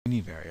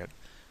multivariate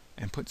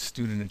and put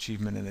student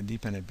achievement in the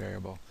dependent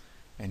variable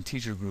and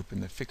teacher group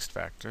in the fixed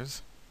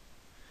factors.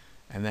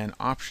 And then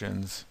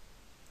options,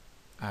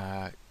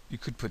 you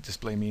could put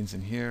display means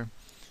in here,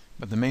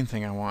 but the main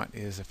thing I want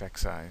is effect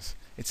size.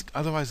 It's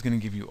otherwise going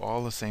to give you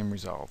all the same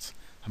results,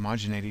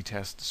 homogeneity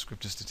test,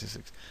 descriptive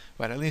statistics,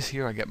 but at least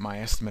here I get my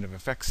estimate of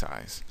effect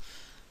size.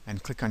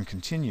 And click on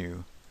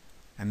continue,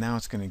 and now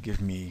it's going to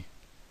gives me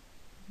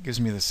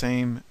the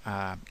same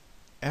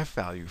F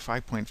value,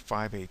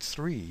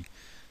 5.583,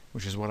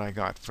 which is what I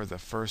got for the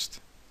first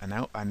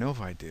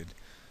ANOVA I did.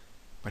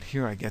 But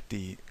here I get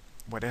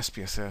what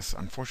SPSS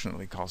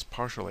unfortunately calls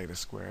partial eta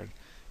squared.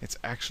 It's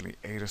actually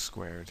eta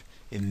squared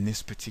in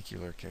this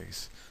particular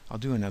case. I'll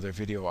do another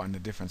video on the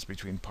difference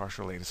between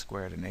partial eta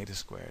squared and eta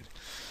squared.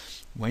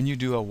 When you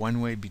do a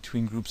one-way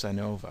between groups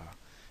ANOVA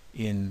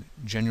in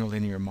general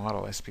linear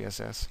model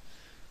SPSS,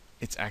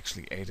 it's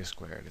actually eta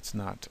squared. It's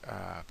not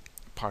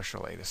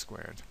partial eta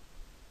squared.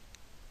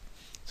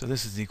 So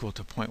this is equal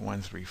to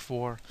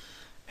 0.134,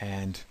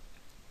 and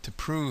to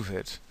prove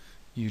it,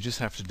 you just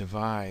have to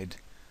divide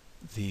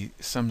the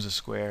sums of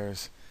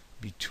squares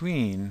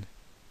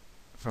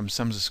from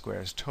sums of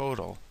squares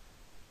total,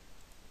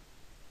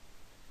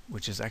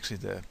 which is actually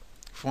the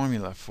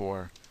formula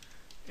for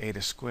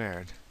eta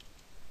squared,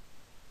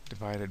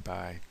 divided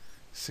by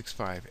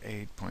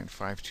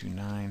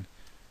 658.529,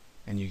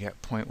 and you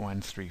get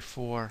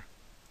 0.134.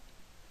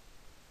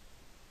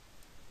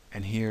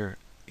 And here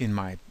in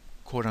my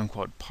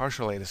quote-unquote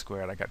partial eta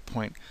squared, I got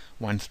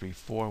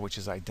 0.134, which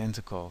is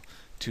identical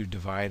to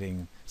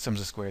dividing sums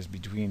of squares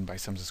between by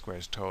sums of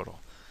squares total.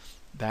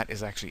 That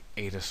is actually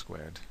eta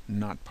squared,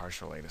 not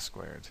partial eta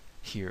squared,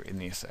 here in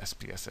the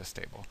SPSS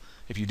table.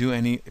 If you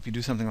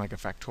do something like a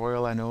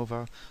factorial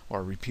ANOVA or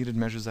a repeated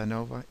measures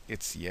ANOVA,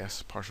 it's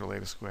yes, partial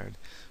eta squared.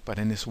 But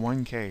in this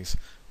one case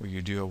where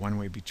you do a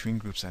one-way between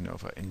groups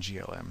ANOVA in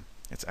GLM,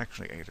 it's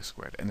actually eta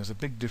squared. And there's a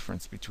big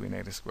difference between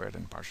eta squared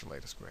and partial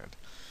eta squared.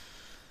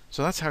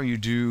 So that's how you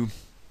do.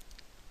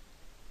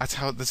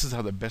 This is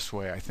how the best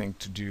way I think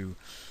to do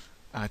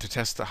to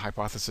test the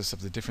hypothesis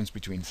of the difference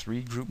between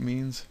 3 group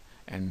means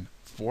and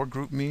 4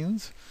 group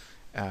means,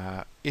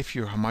 if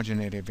your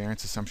homogeneity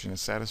variance assumption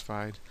is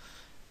satisfied,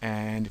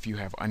 and if you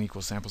have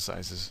unequal sample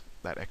sizes,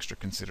 that extra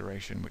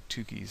consideration with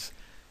Tukey's,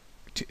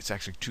 it's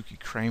actually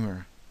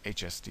Tukey-Kramer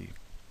HSD.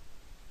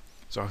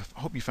 So I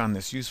hope you found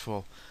this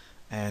useful,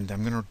 and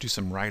I'm going to do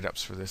some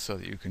write-ups for this so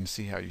that you can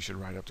see how you should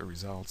write up the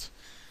results.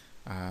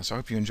 So I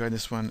hope you enjoyed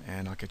this one,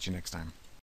 and I'll catch you next time.